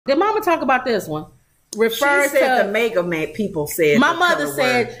Did Mama talk about this one? She said the mega people said. My mother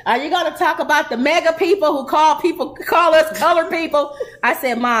said, "Are you going to talk about the mega people who call us colored people?" I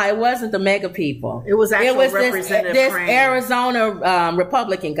said, "Ma, it wasn't the mega people. It was actually this Arizona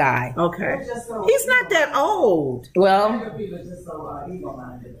Republican guy." Okay, he's not that old. Well,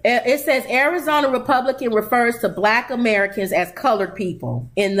 it says Arizona Republican refers to Black Americans as colored people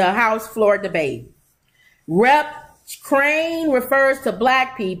in the House floor debate. Rep. Crane refers to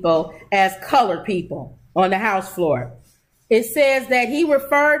Black people as colored people on the House floor. It says that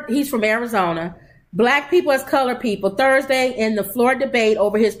he's from Arizona, Black people as colored people Thursday in the floor debate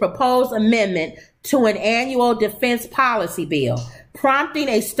over his proposed amendment to an annual defense policy bill, prompting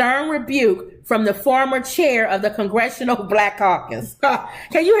a stern rebuke from the former chair of the Congressional Black Caucus.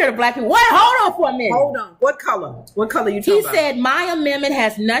 Can you hear the Black people? What? Hold on for a minute. Hold on. What color? What color you talking about? He said, my amendment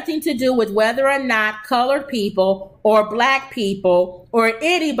has nothing to do with whether or not colored people or Black people or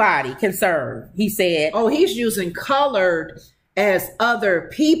anybody can serve, he said. Oh, he's using colored as other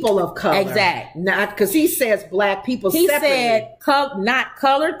people of color. Exactly. Not because he says Black people separately. He said not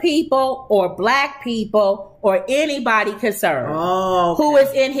colored people or Black people or anybody can serve. Oh, okay. Who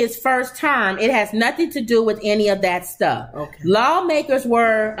is in his first term. It has nothing to do with any of that stuff. Okay. Lawmakers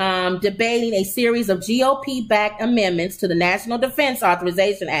were debating a series of GOP-backed amendments to the National Defense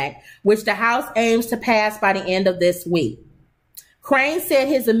Authorization Act, which the House aims to pass by the end of this week. Crane said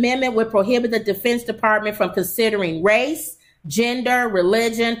his amendment would prohibit the Defense Department from considering race, gender,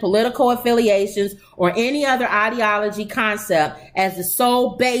 religion, political affiliations, or any other ideology concept as the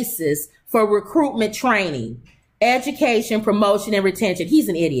sole basis for recruitment training, education, promotion, and retention. He's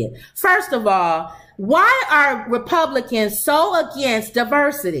an idiot. First of all, why are Republicans so against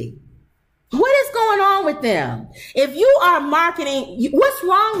diversity? What is going on with them? If you are marketing, what's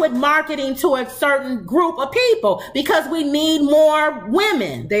wrong with marketing to a certain group of people? Because we need more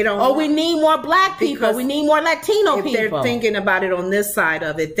women. We need more Black people. We need more Latino people. If they're thinking about it on this side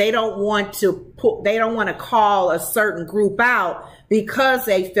of it, they don't want to call a certain group out because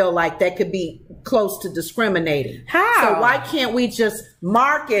they feel like that could be close to discriminating. How? So why can't we just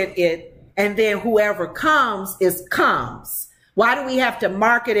market it and then whoever comes comes? Why do we have to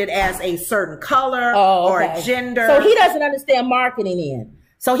market it as a certain color or gender? So he doesn't understand marketing in.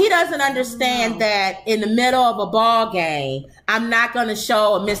 So he doesn't understand that in the middle of a ball game, I'm not going to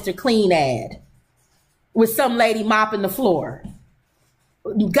show a Mr. Clean ad with some lady mopping the floor.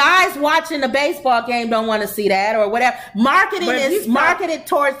 Guys watching the baseball game don't want to see that or whatever. Marketing is marketed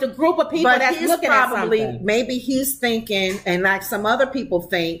towards the group of people that's looking at something. Maybe he's thinking, and like some other people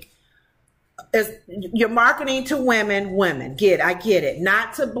think, you're marketing to women. I get it.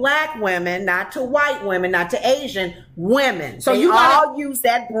 Not to Black women, not to white women, not to Asian women. So you all use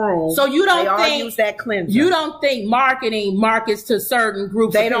that broom. So you don't use that cleanser. You don't think marketing markets to certain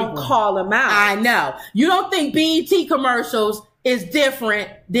groups of people. They don't call them out. I know. You don't think BET commercials is different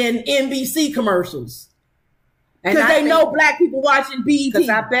than NBC commercials. Because they know Black people watching BET. Because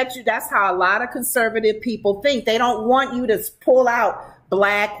I bet you that's how a lot of conservative people think. They don't want you to pull out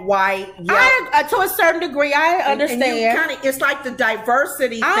Black, white, yellow. To a certain degree, I understand. And it's like the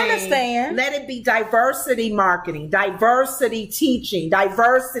diversity thing. I understand. Let it be diversity marketing, diversity teaching,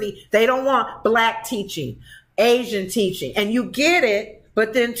 diversity. They don't want Black teaching, Asian teaching. And you get it,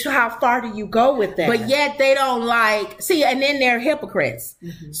 but then how far do you go with that? But yet they don't and then they're hypocrites.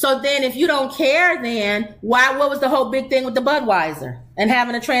 Mm-hmm. So then if you don't care, then what was the whole big thing with the Budweiser and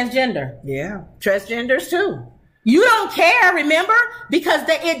having a transgender? Yeah, transgenders too. You don't care, remember? Because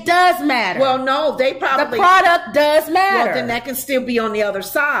it does matter. Well, no, the product does matter. Well, then that can still be on the other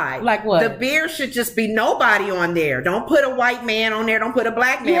side. Like what? The beer should just be nobody on there. Don't put a white man on there. Don't put a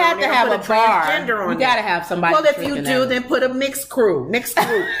Black man on there. You have to have a transgender on there. You got to have somebody. Well, if you do, then put a mixed crew.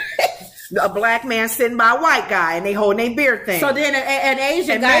 A Black man sitting by a white guy and they holding their beer thing. So then an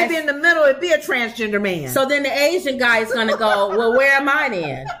Asian guy. Maybe in the middle it'd be a transgender man. So then the Asian guy is going to go, well, where am I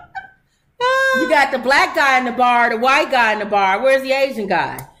then? You got the Black guy in the bar, the white guy in the bar. Where's the Asian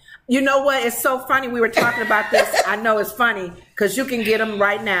guy? You know what? It's so funny. We were talking about this. I know it's funny because you can get them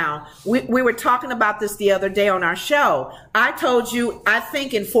right now. We were talking about this the other day on our show. I told you, I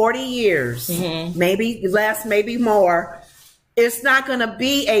think in 40 years, maybe less, maybe more, it's not going to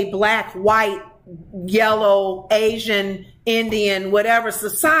be a Black-white yellow, Asian, Indian, whatever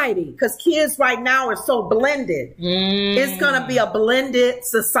society, because kids right now are so blended. It's going to be a blended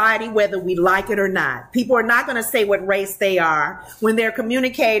society, whether we like it or not. People are not going to say what race they are when they're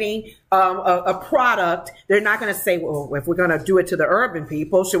communicating a product. They're not going to say, well, if we're going to do it to the urban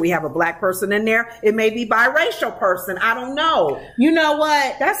people, should we have a black person in there? It may be biracial person. I don't know. You know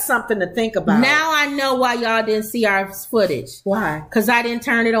what? That's something to think about. Now I know why y'all didn't see our footage. Why? Because I didn't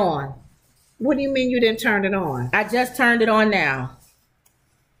turn it on. What do you mean you didn't turn it on? I just turned it on now.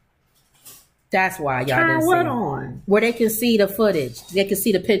 That's why y'all didn't see what it. on? Where they can see the footage. They can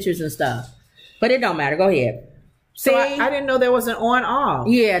see the pictures and stuff. But it don't matter. Go ahead. See, I didn't know there was an on-off.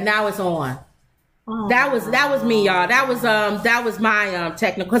 Yeah, now it's on. Oh, that was me, y'all. That was my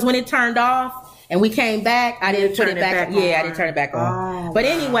technical. Because when it turned off and we came back, I didn't turn it back on. Yeah, I didn't turn it back on. Oh, but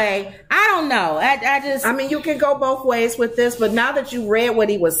anyway, I don't know. I mean, you can go both ways with this, but now that you read what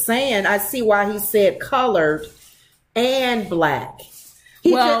he was saying, I see why he said colored and black.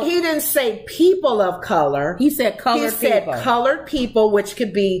 He didn't say people of color. He said colored people. He said colored people, which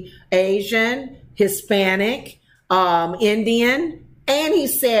could be Asian, Hispanic, Indian, and he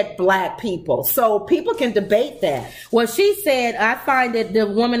said black people. So people can debate that. Well, she said, I find that the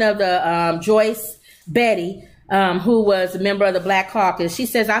woman of the Joyce Betty, who was a member of the Black Caucus, she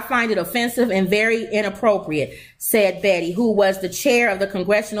says, I find it offensive and very inappropriate, said Betty, who was the chair of the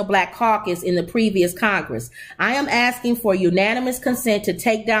Congressional Black Caucus in the previous Congress. I am asking for unanimous consent to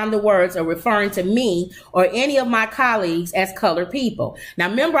take down the words of referring to me or any of my colleagues as colored people. Now,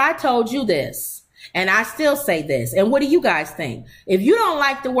 remember, I told you this. And I still say this. And what do you guys think? If you don't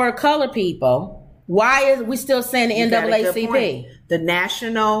like the word colored people, why is we still saying the NAACP? The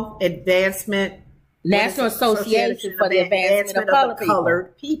National Association for the Advancement of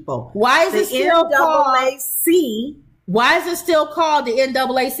Colored People. Why is it still called? Why is it still called the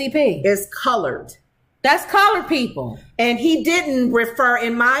NAACP? It's colored. That's colored people. And he didn't refer,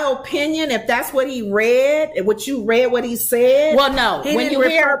 in my opinion, if that's what he read, what you read, what he said. Well, no. He didn't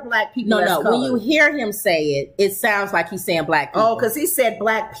refer black people as colored. When you hear him say it, it sounds like he's saying black people. Oh, because he said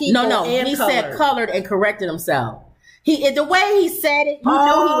black people and he said colored and corrected himself. The way he said it, you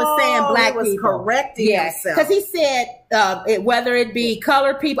knew he was saying black people. He was correcting himself. Because he said, whether it be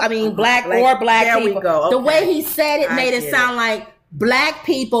colored people, black or black people. There we go. Okay. The way he said it made it sound like black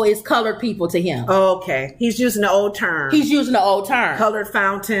people is colored people to him. Okay. He's using the old term. Colored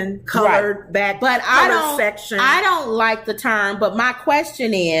fountain, colored back, but colored section. I don't like the term, but my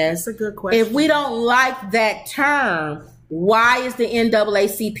question is, that's a good question. If we don't like that term, why is the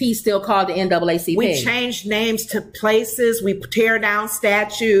NAACP still called the NAACP? We changed names to places. We tear down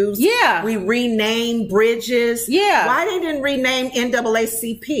statues. Yeah. We rename bridges. Yeah. Why they didn't rename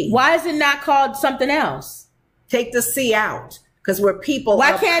NAACP? Why is it not called something else? Take the C out. Because we're people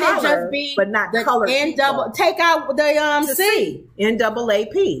Why of can't color, it just be but not colored people? Take out the C.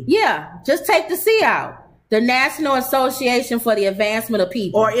 NAAP. Yeah, just take the C out. The National Association for the Advancement of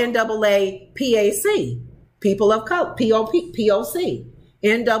People. Or NAAPAC. People of color. POC.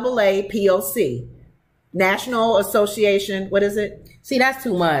 NAAPOC. National Association, what is it? See, that's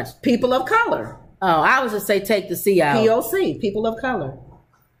too much. People of color. Oh, I was just say take the C out. POC, people of color.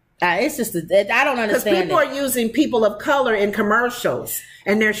 It's just, I don't understand. Because people are using people of color in commercials,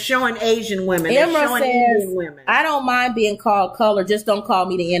 and they're showing Asian women, they're showing Indian women. I don't mind being called color, just don't call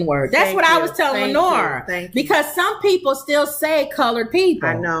me the N-word. That's what I was telling Lenore. Because some people still say colored people.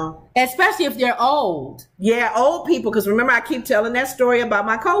 I know. Especially if they're old. Yeah, old people. Because remember, I keep telling that story about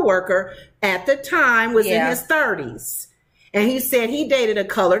my coworker at the time was in his 30s. And he said he dated a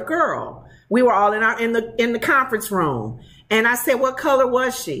colored girl. We were all in the conference room. And I said, what color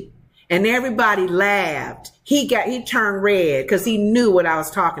was she? And everybody laughed. He turned red because he knew what I was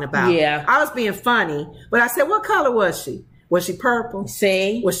talking about. Yeah. I was being funny, but I said, what color was she? Was she purple?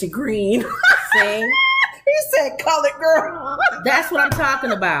 See? Was she green? See? He said colored girl. That's what I'm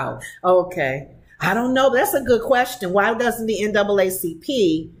talking about. Okay. I don't know. That's a good question. Why doesn't the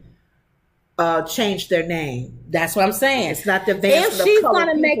NAACP change their name? That's what I'm saying. It's not the advancement If she's going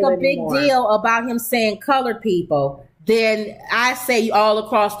to make a big deal about him saying colored people, then I say all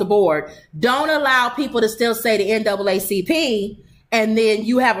across the board, don't allow people to still say the NAACP, and then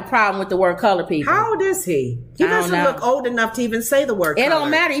you have a problem with the word colored people. How old is he? He doesn't look old enough to even say the word colored. It don't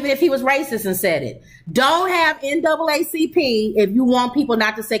matter, even if he was racist and said it. Don't have NAACP if you want people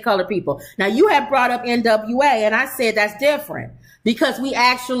not to say colored people. Now, you have brought up NWA, and I said that's different because we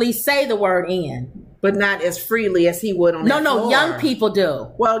actually say the word N. but not as freely as he would on the floor. Young people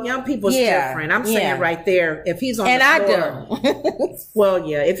do. Well, young people's different. I'm saying right there, if he's on the floor. I do. Well,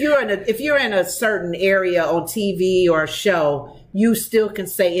 yeah. If you're in a certain area on TV or a show, you still can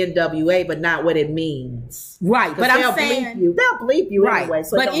say NWA, but not what it means. Right. But I'm saying they'll bleep you right. anyway.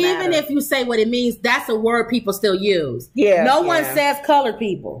 So but even if you say what it means, that's a word people still use. Yeah. No one says colored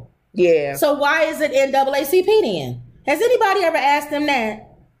people. Yeah. So why is it NAACP then? Has anybody ever asked them that?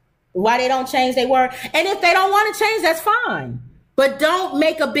 Why they don't change their word? And if they don't want to change, that's fine. But don't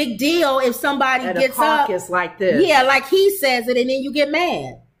make a big deal if somebody gets up like this. Yeah, like he says it, and then you get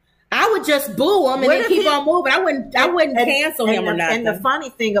mad. I would just boo him and then keep on moving. I wouldn't cancel him or nothing. And the funny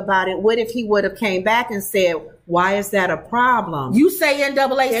thing about it, what if he would have came back and said, "Why is that a problem?" You say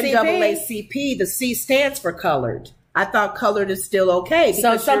NAACP. NAACP. The C stands for colored. I thought colored is still okay.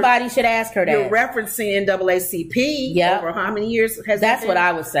 So somebody should ask her that. You're referencing NAACP over how many years has That's what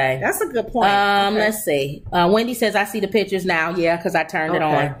I would say. That's a good point. Let's see. Wendy says, I see the pictures now. Yeah, because I turned it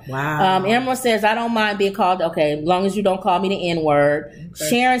on. Wow. Emerald says, I don't mind being called. Okay, as long as you don't call me the N-word. Okay.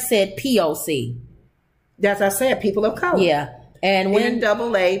 Sharon said POC. That's I said, people of color. Yeah. And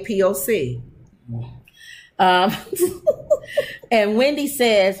NAAPOC. And Wendy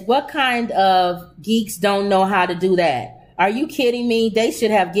says, what kind of geeks don't know how to do that? Are you kidding me? They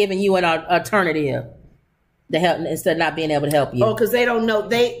should have given you an alternative to help instead of not being able to help you. Oh, because they don't know.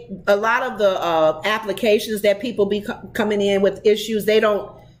 A lot of the applications that people be coming in with issues,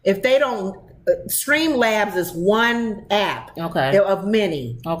 if they don't, Streamlabs is one app of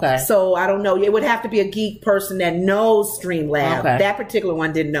many. Okay. So I don't know. It would have to be a geek person that knows Streamlabs. Okay. That particular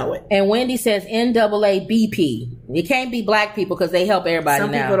one didn't know it. And Wendy says NAABP. It can't be black people because they help everybody now.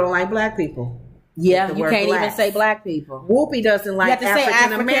 Some people don't like black people. Yeah, you can't even say black people. Whoopi doesn't like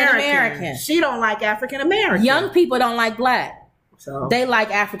African American. She don't like African American. Young people don't like black. So they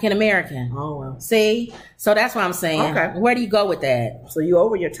like African American. Oh, well. See? So that's what I'm saying. Okay. Where do you go with that? So you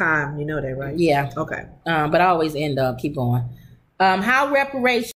over your time. You know that, right? Yeah. Okay. But I always end up. Keep going. How reparations